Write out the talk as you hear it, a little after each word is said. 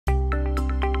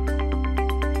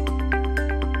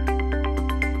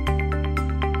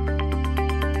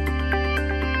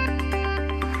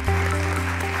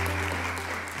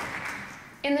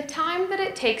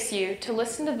takes you to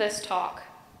listen to this talk,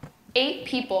 8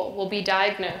 people will be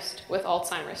diagnosed with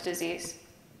Alzheimer's disease.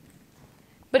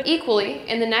 But equally,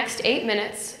 in the next 8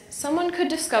 minutes, someone could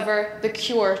discover the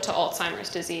cure to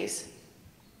Alzheimer's disease.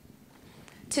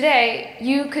 Today,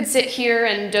 you could sit here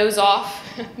and doze off,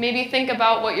 maybe think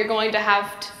about what you're going to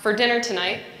have for dinner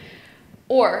tonight,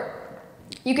 or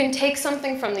you can take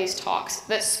something from these talks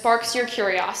that sparks your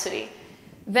curiosity,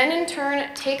 then in turn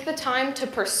take the time to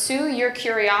pursue your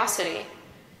curiosity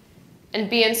and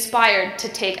be inspired to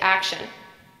take action.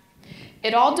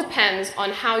 It all depends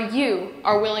on how you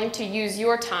are willing to use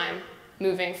your time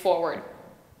moving forward.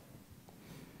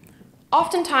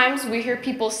 Oftentimes we hear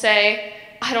people say,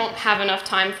 I don't have enough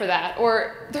time for that,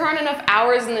 or there aren't enough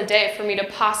hours in the day for me to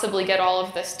possibly get all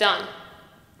of this done.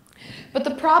 But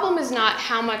the problem is not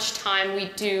how much time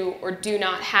we do or do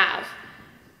not have,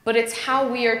 but it's how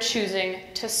we are choosing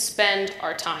to spend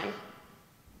our time.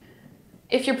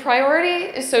 If your priority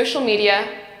is social media,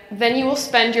 then you will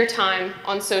spend your time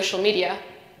on social media.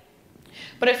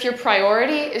 But if your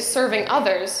priority is serving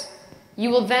others, you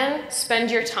will then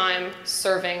spend your time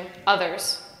serving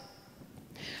others.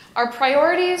 Our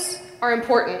priorities are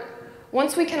important.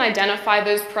 Once we can identify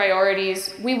those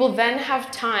priorities, we will then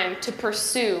have time to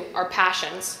pursue our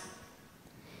passions.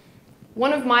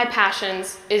 One of my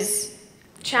passions is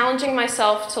challenging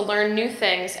myself to learn new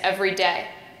things every day.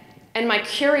 And my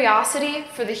curiosity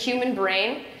for the human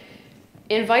brain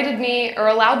invited me, or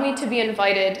allowed me to be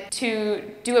invited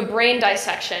to do a brain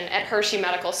dissection at Hershey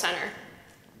Medical Center.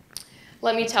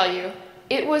 Let me tell you,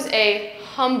 it was a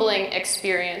humbling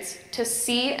experience to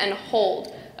see and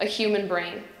hold a human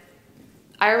brain.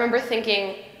 I remember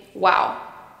thinking, wow,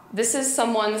 this is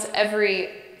someone's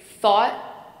every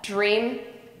thought, dream,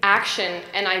 action,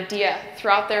 and idea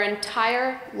throughout their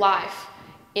entire life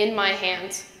in my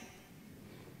hands.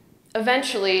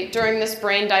 Eventually, during this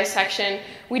brain dissection,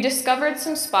 we discovered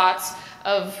some spots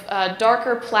of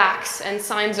darker plaques and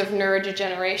signs of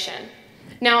neurodegeneration.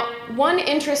 Now, one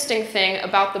interesting thing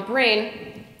about the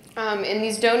brain in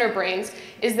these donor brains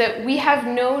is that we have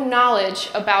no knowledge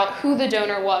about who the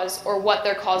donor was or what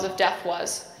their cause of death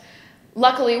was.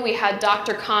 Luckily, we had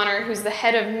Dr. Connor, who's the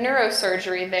head of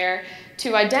neurosurgery there,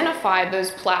 to identify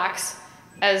those plaques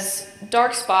as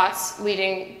dark spots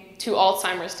leading to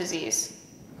Alzheimer's disease.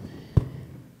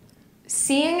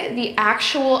 Seeing the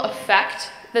actual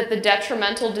effect that the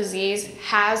detrimental disease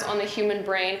has on the human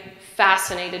brain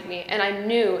fascinated me, and I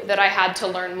knew that I had to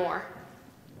learn more.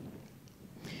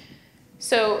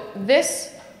 So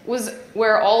this was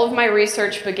where all of my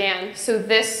research began, so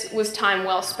this was time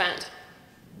well spent.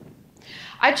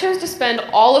 I chose to spend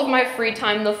all of my free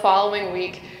time the following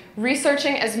week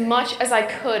researching as much as I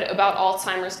could about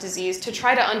Alzheimer's disease to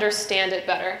try to understand it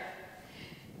better.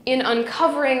 In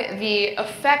uncovering the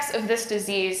effects of this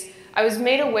disease, I was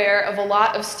made aware of a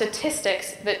lot of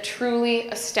statistics that truly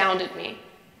astounded me.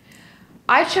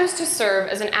 I chose to serve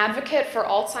as an advocate for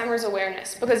Alzheimer's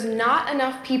awareness because not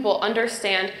enough people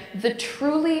understand the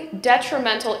truly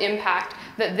detrimental impact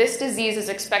that this disease is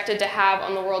expected to have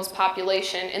on the world's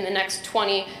population in the next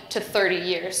 20 to 30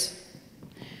 years.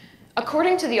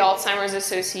 According to the Alzheimer's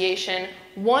Association,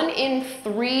 1 in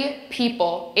 3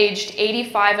 people aged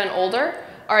 85 and older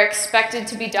are expected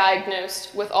to be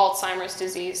diagnosed with Alzheimer's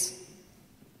disease.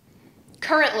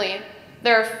 Currently,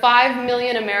 there are 5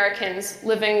 million Americans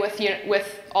living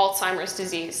with Alzheimer's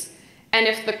disease. And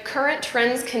if the current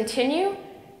trends continue,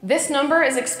 this number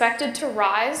is expected to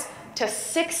rise to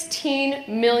 16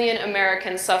 million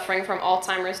Americans suffering from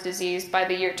Alzheimer's disease by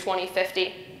the year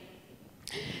 2050.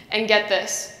 And get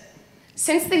this,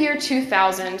 since the year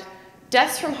 2000,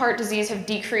 deaths from heart disease have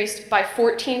decreased by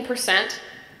 14%,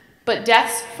 but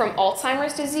deaths from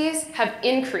Alzheimer's disease have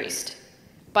increased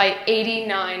by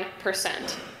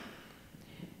 89%.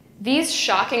 These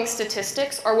shocking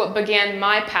statistics are what began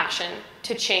my passion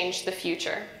to change the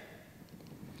future.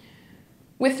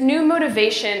 With new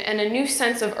motivation and a new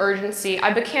sense of urgency,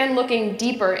 I began looking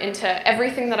deeper into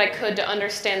everything that I could to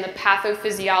understand the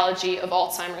pathophysiology of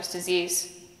Alzheimer's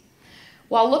disease.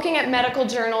 While looking at medical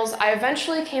journals, I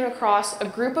eventually came across a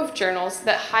group of journals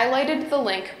that highlighted the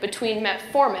link between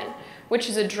metformin, which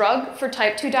is a drug for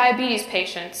type 2 diabetes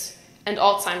patients, and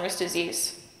Alzheimer's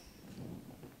disease.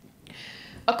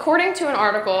 According to an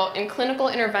article in Clinical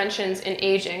Interventions in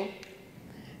Aging,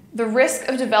 the risk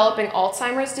of developing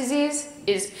Alzheimer's disease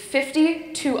is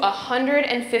 50 to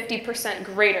 150%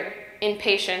 greater in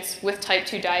patients with type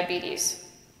 2 diabetes.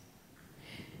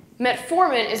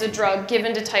 Metformin is a drug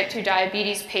given to type 2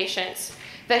 diabetes patients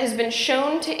that has been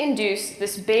shown to induce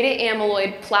this beta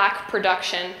amyloid plaque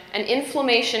production and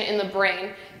inflammation in the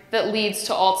brain that leads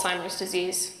to Alzheimer's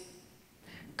disease.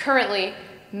 Currently,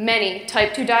 many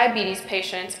type 2 diabetes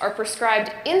patients are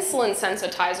prescribed insulin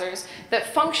sensitizers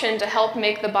that function to help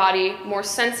make the body more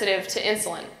sensitive to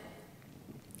insulin.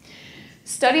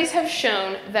 Studies have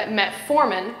shown that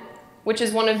metformin, which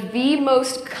is one of the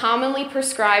most commonly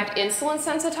prescribed insulin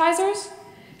sensitizers,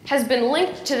 has been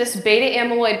linked to this beta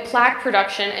amyloid plaque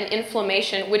production and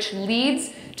inflammation, which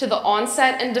leads to the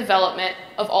onset and development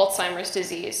of Alzheimer's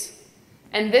disease.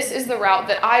 And this is the route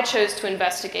that I chose to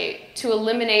investigate to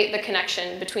eliminate the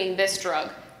connection between this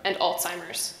drug and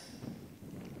Alzheimer's.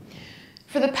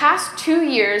 For the past 2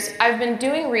 years, I've been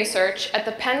doing research at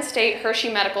the Penn State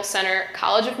Hershey Medical Center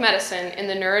College of Medicine in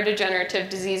the Neurodegenerative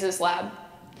Diseases Lab.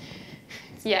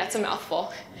 Yeah, it's a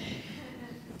mouthful.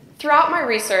 Throughout my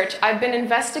research, I've been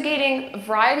investigating a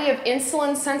variety of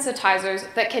insulin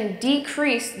sensitizers that can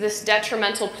decrease this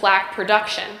detrimental plaque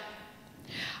production.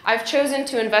 I've chosen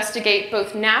to investigate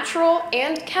both natural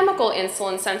and chemical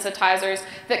insulin sensitizers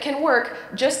that can work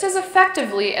just as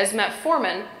effectively as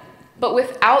metformin, but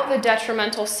without the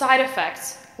detrimental side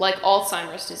effects like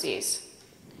Alzheimer's disease.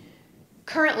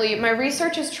 Currently, my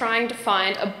research is trying to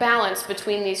find a balance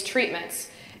between these treatments,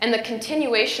 and the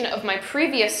continuation of my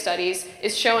previous studies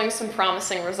is showing some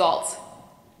promising results.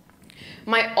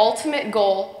 My ultimate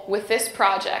goal with this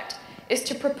project is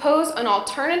to propose an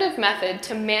alternative method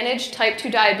to manage type 2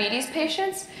 diabetes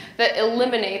patients that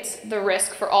eliminates the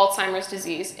risk for Alzheimer's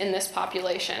disease in this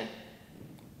population.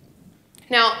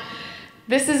 Now,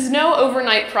 this is no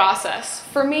overnight process.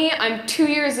 For me, I'm 2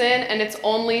 years in and it's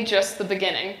only just the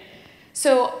beginning.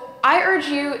 So I urge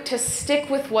you to stick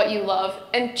with what you love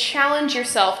and challenge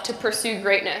yourself to pursue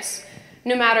greatness,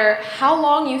 no matter how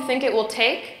long you think it will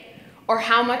take or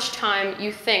how much time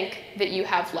you think that you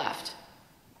have left.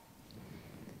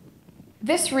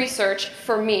 This research,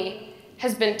 for me,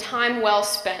 has been time well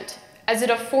spent, as it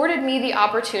afforded me the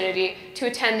opportunity to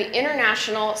attend the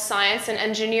International Science and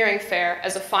Engineering Fair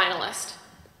as a finalist.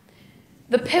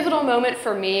 The pivotal moment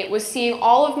for me was seeing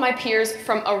all of my peers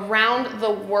from around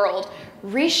the world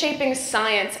reshaping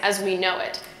science as we know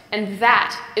it, and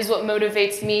that is what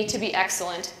motivates me to be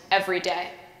excellent every day.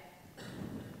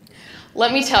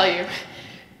 Let me tell you,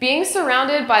 being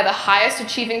surrounded by the highest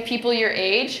achieving people your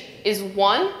age is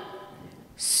 1,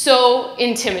 so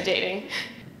intimidating,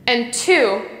 and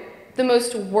 2, the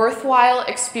most worthwhile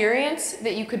experience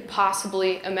that you could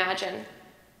possibly imagine.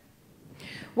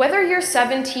 Whether you're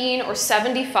 17 or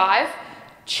 75,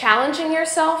 challenging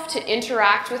yourself to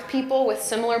interact with people with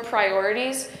similar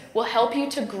priorities will help you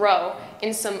to grow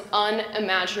in some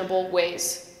unimaginable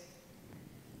ways.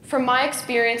 From my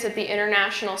experience at the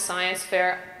International Science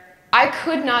Fair, I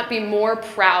could not be more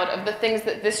proud of the things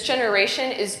that this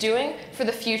generation is doing for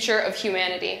the future of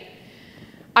humanity.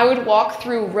 I would walk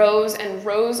through rows and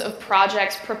rows of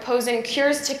projects proposing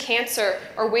cures to cancer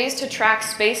or ways to track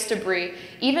space debris,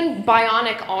 even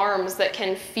bionic arms that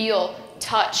can feel,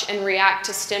 touch, and react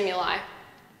to stimuli.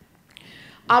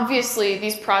 Obviously,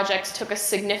 these projects took a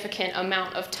significant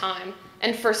amount of time,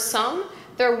 and for some,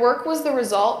 their work was the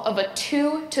result of a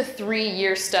 2 to 3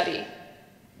 year study.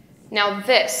 Now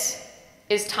this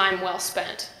is time well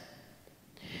spent.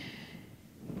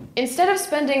 Instead of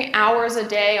spending hours a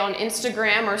day on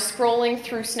Instagram or scrolling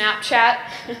through Snapchat,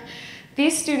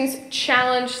 these students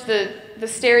challenged the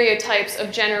stereotypes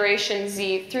of Generation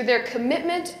Z through their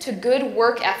commitment to good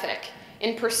work ethic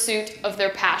in pursuit of their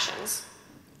passions.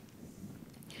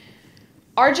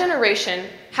 Our generation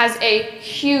has a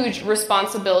huge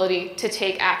responsibility to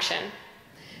take action.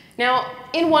 Now,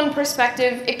 in one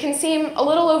perspective, it can seem a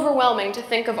little overwhelming to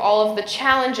think of all of the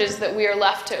challenges that we are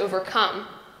left to overcome.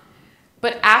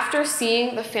 But after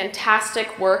seeing the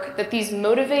fantastic work that these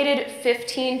motivated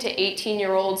 15 to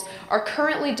 18-year-olds are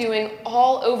currently doing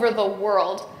all over the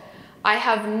world, I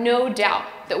have no doubt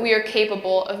that we are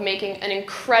capable of making an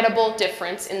incredible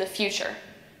difference in the future.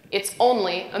 It's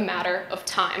only a matter of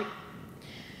time.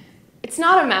 It's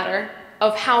not a matter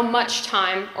of how much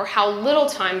time or how little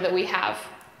time that we have,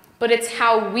 but it's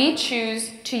how we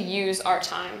choose to use our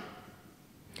time.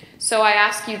 So I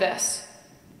ask you this,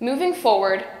 moving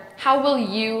forward, how will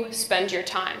you spend your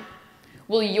time?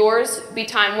 Will yours be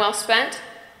time well spent?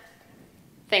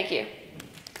 Thank you.